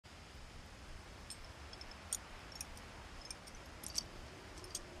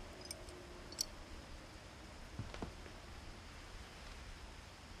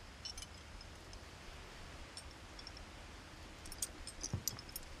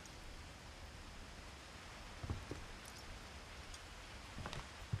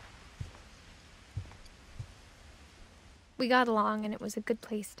We got along, and it was a good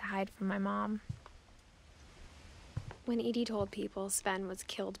place to hide from my mom. When Edie told people Sven was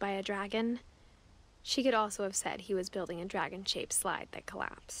killed by a dragon, she could also have said he was building a dragon-shaped slide that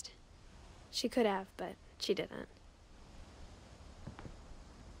collapsed. She could have, but she didn't.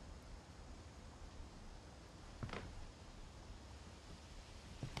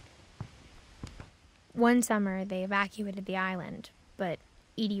 One summer, they evacuated the island, but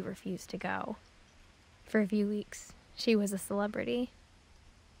Edie refused to go. For a few weeks, she was a celebrity.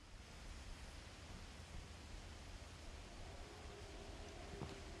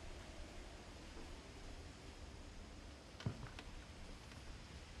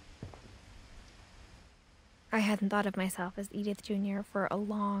 I hadn't thought of myself as Edith Jr. for a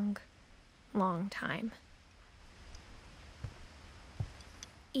long, long time.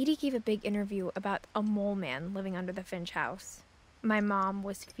 Edie gave a big interview about a mole man living under the Finch house. My mom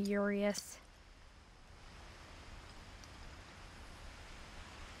was furious.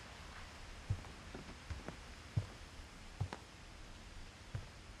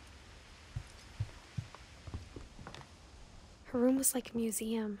 Her room was like a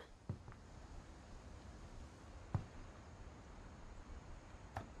museum.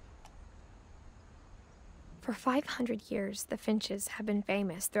 For 500 years, the Finches have been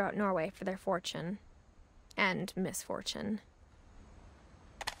famous throughout Norway for their fortune and misfortune.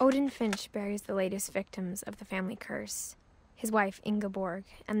 Odin Finch buries the latest victims of the family curse, his wife Ingeborg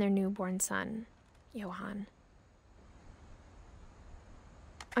and their newborn son, Johan.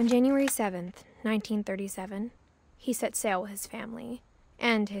 On January 7th, 1937, he set sail with his family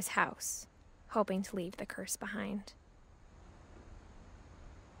and his house, hoping to leave the curse behind.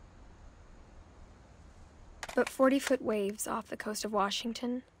 But 40-foot waves off the coast of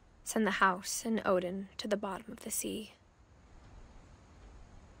Washington send the house and Odin to the bottom of the sea.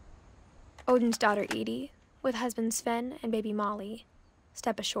 Odin's daughter Edie, with husband Sven and baby Molly,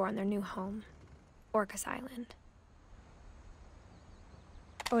 step ashore on their new home, Orcas Island.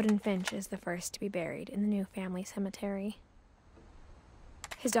 Odin Finch is the first to be buried in the new family cemetery.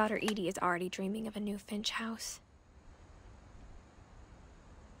 His daughter Edie is already dreaming of a new Finch house.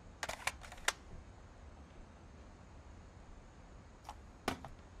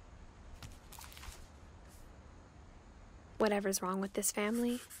 Whatever's wrong with this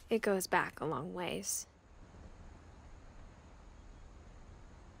family, it goes back a long ways.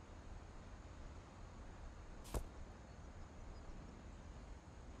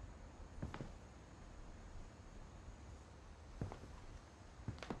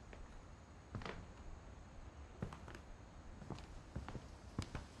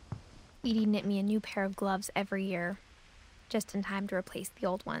 Edie knit me a new pair of gloves every year, just in time to replace the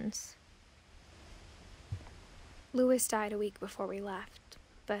old ones. Louis died a week before we left,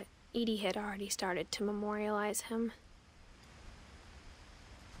 but Edie had already started to memorialize him.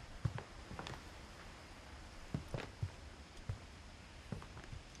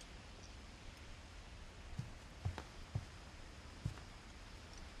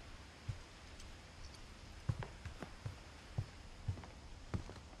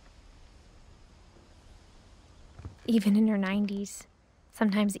 Even in her 90s,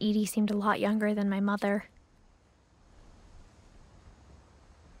 sometimes Edie seemed a lot younger than my mother.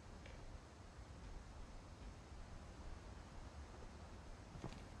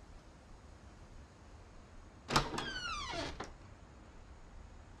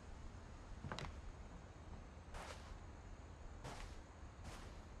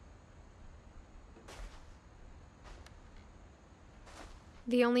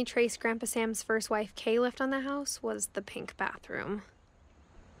 The only trace Grandpa Sam's first wife, Kay, left on the house was the pink bathroom.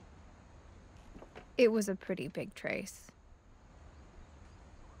 It was a pretty big trace.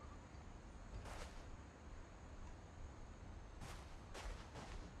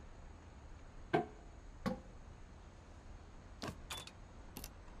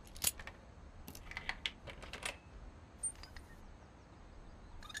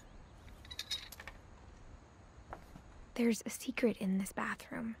 There's a secret in this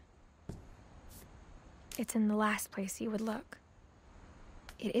bathroom. It's in the last place you would look.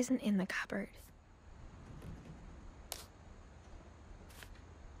 It isn't in the cupboard.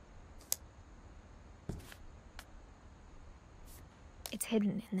 It's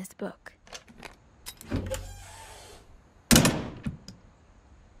hidden in this book.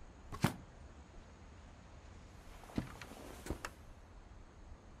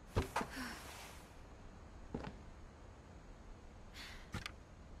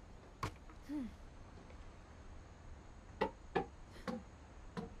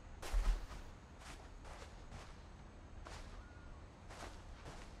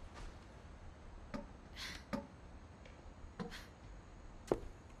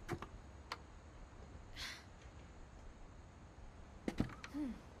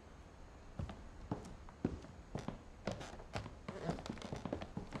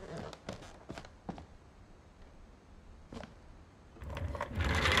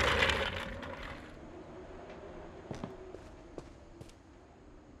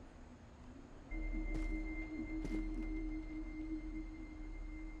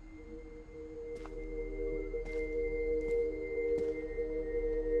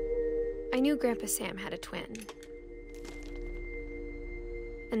 I knew Grandpa Sam had a twin,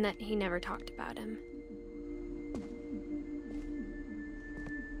 and that he never talked about him.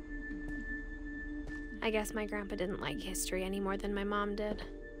 I guess my grandpa didn't like history any more than my mom did.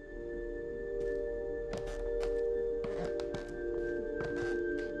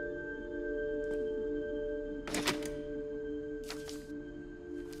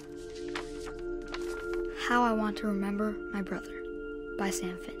 How I Want to Remember My Brother by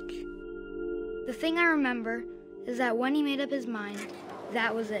Sam Finch. The thing I remember is that when he made up his mind,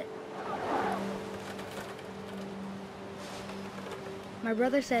 that was it. My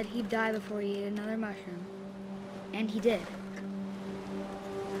brother said he'd die before he ate another mushroom, and he did.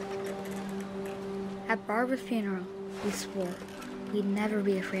 At Barbara's funeral, we swore we'd never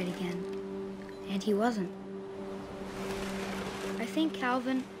be afraid again, and he wasn't. I think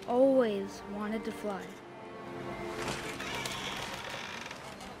Calvin always wanted to fly.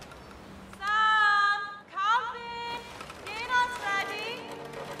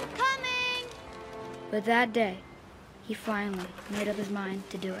 But that day, he finally made up his mind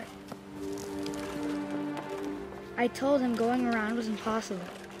to do it. I told him going around was impossible.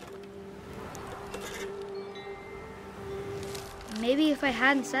 Maybe if I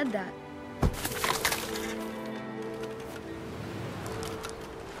hadn't said that.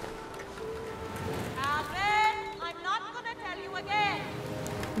 Alvin, I'm not gonna tell you again.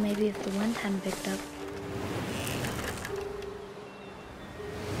 Maybe if the wind hadn't picked up.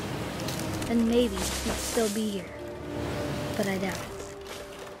 Then maybe he'd still be here. But I doubt it.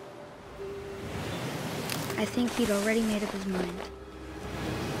 I think he'd already made up his mind.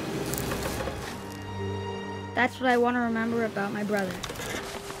 That's what I want to remember about my brother.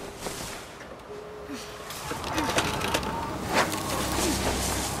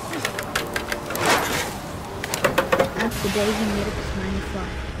 That's the day he made up his mind to fly.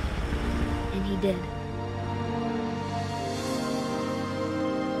 And he did.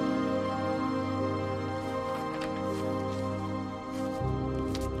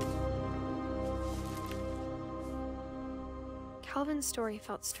 Calvin's story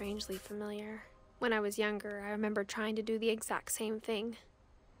felt strangely familiar. When I was younger, I remember trying to do the exact same thing.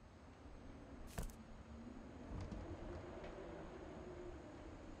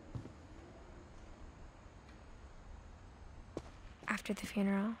 After the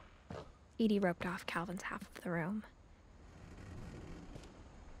funeral, Edie roped off Calvin's half of the room.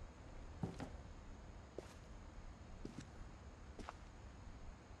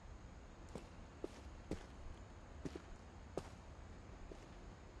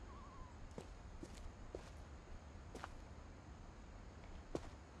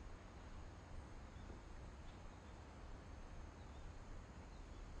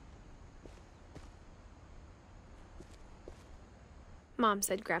 Mom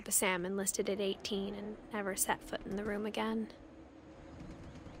said Grandpa Sam enlisted at 18 and never set foot in the room again.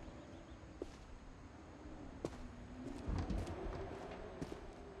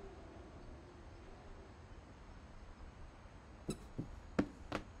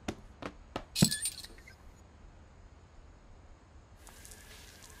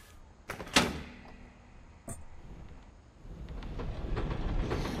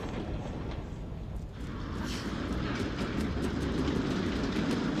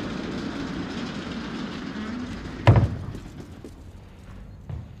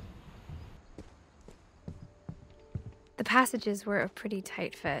 The passages were a pretty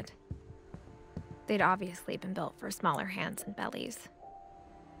tight fit. They'd obviously been built for smaller hands and bellies.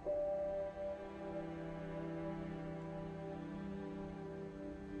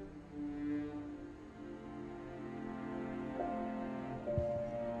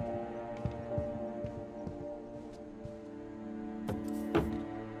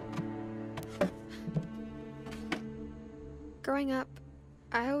 Growing up,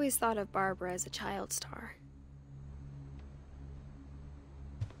 I always thought of Barbara as a child star.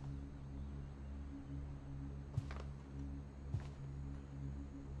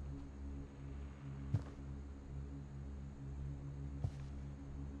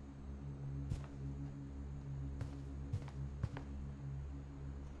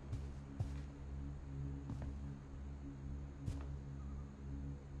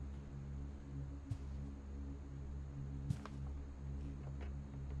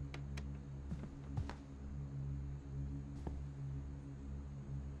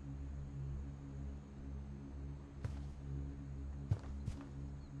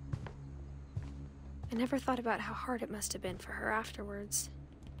 I never thought about how hard it must have been for her afterwards.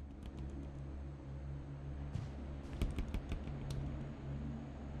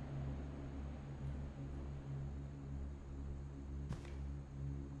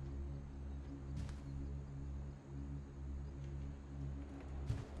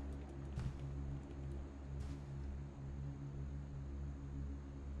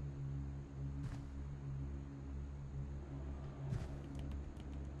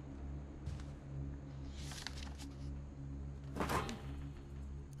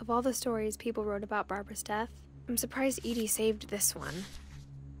 Of all the stories people wrote about Barbara's death, I'm surprised Edie saved this one.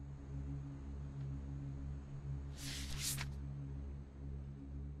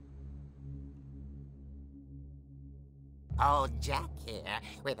 Old Jack here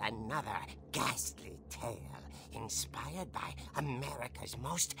with another ghastly tale inspired by America's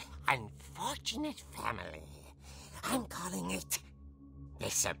most unfortunate family. I'm calling it The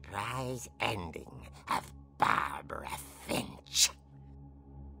Surprise Ending of Barbara Finch.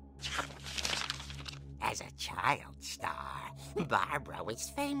 As a child star, Barbara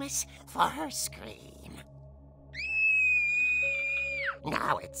was famous for her scream.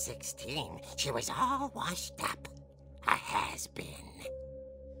 Now at 16, she was all washed up, a has-been.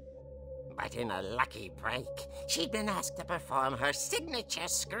 But in a lucky break, she'd been asked to perform her signature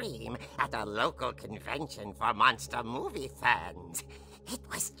scream at a local convention for monster movie fans. It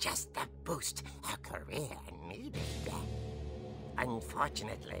was just the boost her career needed.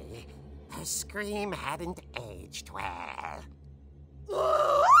 Unfortunately, her scream hadn't aged well.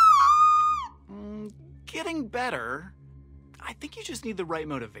 Getting better. I think you just need the right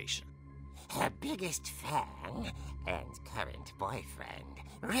motivation. Her biggest fan and current boyfriend,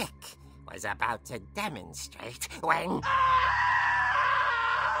 Rick, was about to demonstrate when...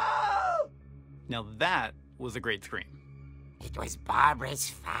 Now that was a great scream. It was Barbara's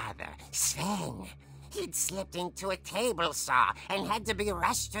father, Sven. He'd slipped into a table saw and had to be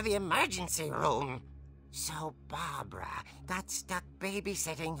rushed to the emergency room. So Barbara got stuck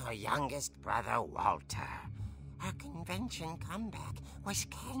babysitting her youngest brother, Walter. Her convention comeback was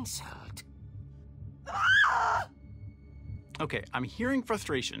canceled. Okay, I'm hearing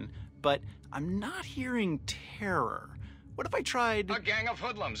frustration, but I'm not hearing terror. What if I tried... A gang of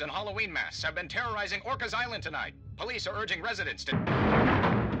hoodlums in Halloween masks have been terrorizing Orcas Island tonight. Police are urging residents to...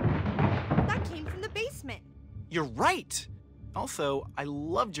 That came from the basement. You're right! Also, I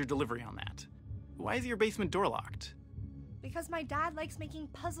loved your delivery on that. Why is your basement door locked? Because my dad likes making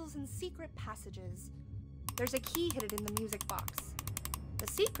puzzles and secret passages. There's a key hidden in the music box. The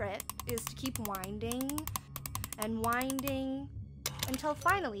secret is to keep winding and winding until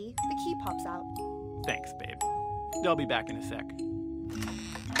finally the key pops out. Thanks, babe. I'll be back in a sec.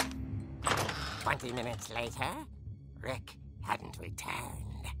 20 minutes later, Rick hadn't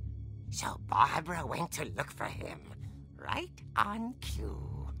returned. So Barbara went to look for him, right on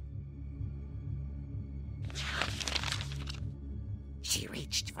cue. She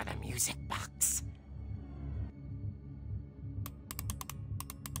reached for the music box.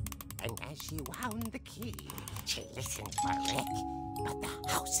 And as she wound the key, she listened for Rick, but the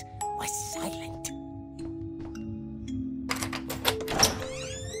house was silent.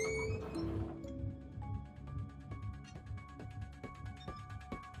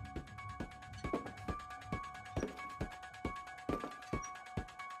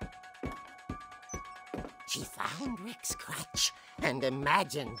 She found Rick's crutch and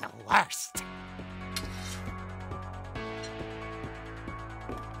imagined the worst.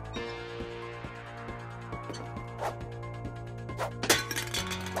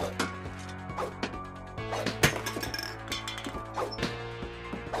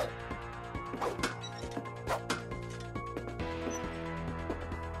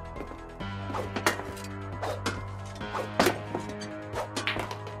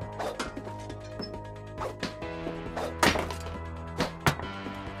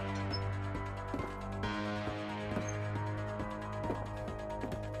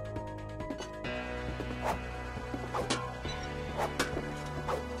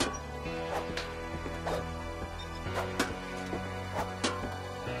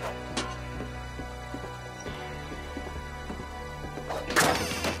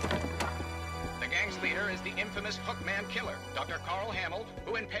 Infamous Hookman killer, Dr. Carl Hamill,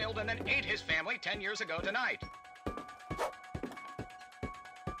 who impaled and then ate his family 10 years ago tonight.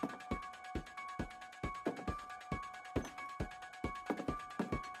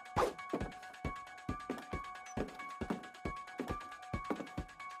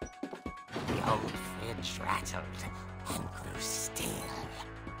 The old fridge rattled and grew still.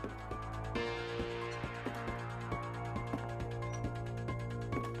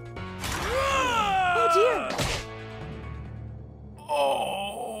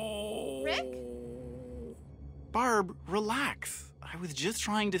 Barb, relax. I was just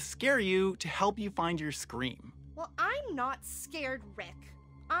trying to scare you to help you find your scream. Well, I'm not scared, Rick.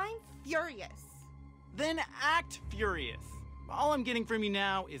 I'm furious. Then act furious. All I'm getting from you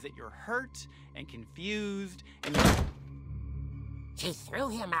now is that you're hurt and confused and She threw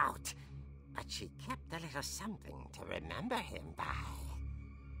him out, but she kept a little something to remember him by.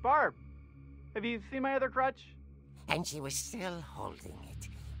 Barb, have you seen my other crutch? And she was still holding it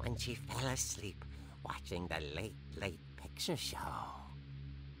when she fell asleep watching the late picture show.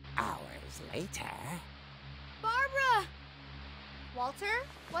 Hours later... Barbara! Walter,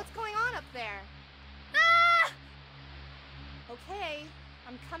 what's going on up there? Ah! Okay,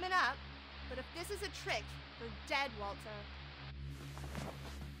 I'm coming up, but if this is a trick, you're dead, Walter.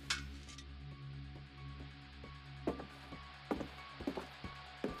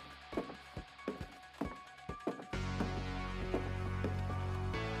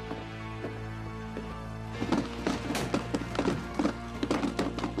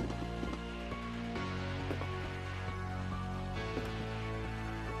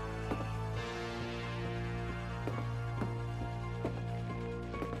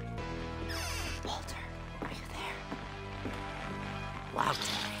 Walter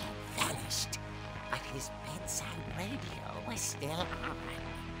had vanished, but his bedside radio was still on.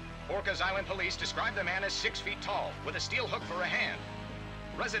 Orcas Island police describe the man as 6 feet tall, with a steel hook for a hand.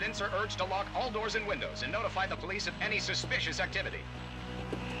 Residents are urged to lock all doors and windows and notify the police of any suspicious activity.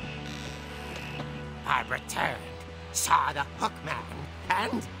 Barbara turned, saw the hook man,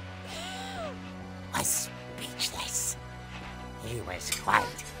 and was speechless. He was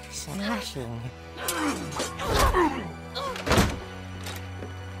quite smashing.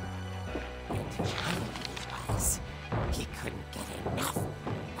 He couldn't get enough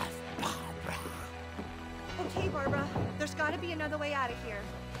of Barbara. Okay, Barbara, there's gotta be another way out of here.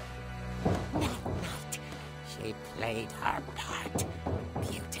 Not. She played her part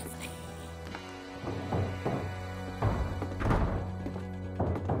beautifully.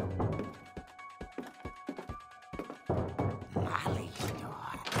 Molly's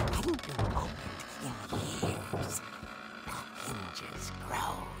door hadn't been opened in years. The hinges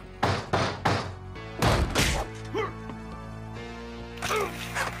groaned.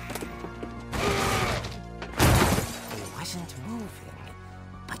 He wasn't moving,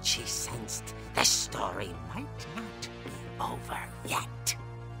 but she sensed the story might not be over yet.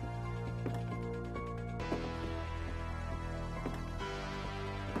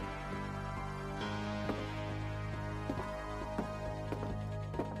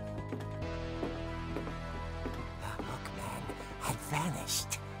 The hookman had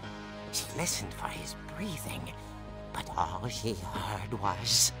vanished. She listened for his breathing, but all she heard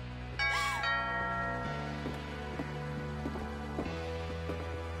was...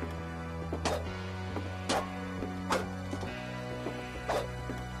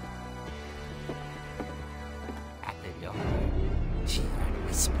 At the door, she heard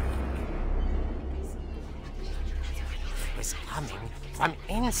whispering. It was coming from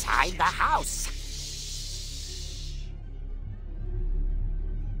inside the house.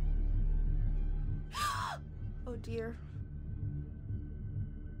 Oh dear.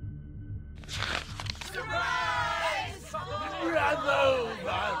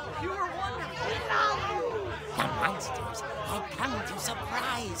 The monsters had come to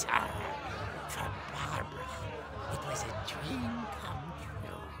surprise her. For Barbara, it was a dream come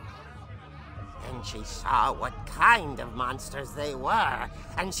true. Then she saw what kind of monsters they were,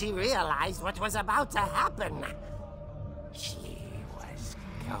 and she realized what was about to happen. She was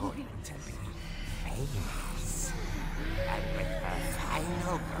going to be famous. And with her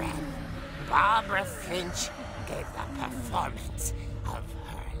final breath, Barbara Finch gave the performance of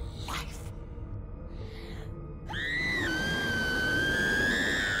her life.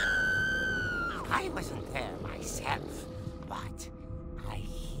 I wasn't there myself, but I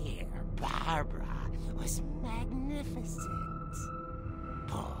hear Barbara was magnificent.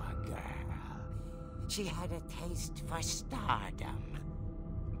 Poor girl. She had a taste for stardom.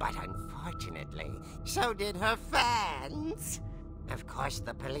 But unfortunately, so did her fans. Of course,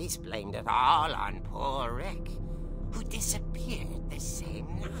 the police blamed it all on poor Rick, who disappeared the same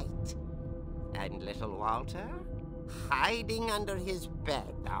night. And little Walter? Hiding under his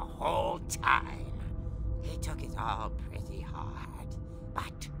bed the whole time. He took it all pretty hard,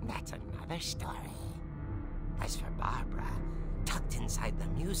 but that's another story. As for Barbara, tucked inside the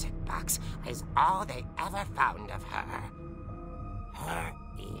music box is all they ever found of her. Her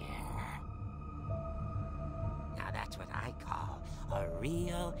ear. Now that's what I call a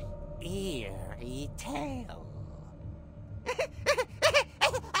real eerie tale.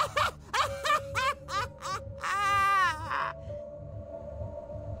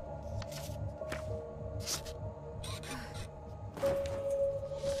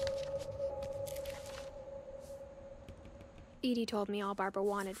 Edie told me all Barbara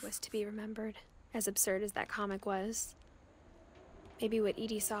wanted was to be remembered, as absurd as that comic was. Maybe what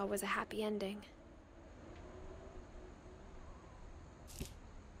Edie saw was a happy ending.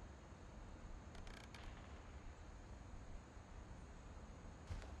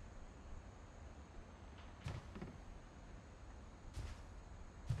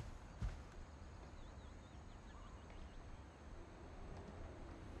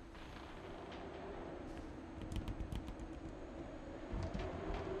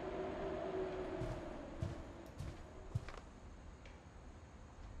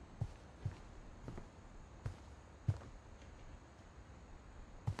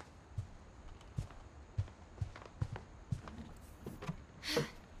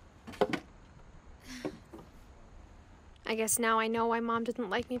 I guess now I know why Mom didn't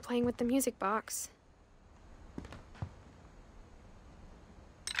like me playing with the music box.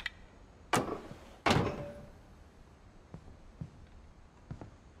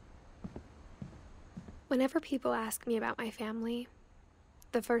 Whenever people ask me about my family,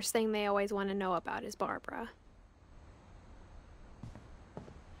 the first thing they always want to know about is Barbara.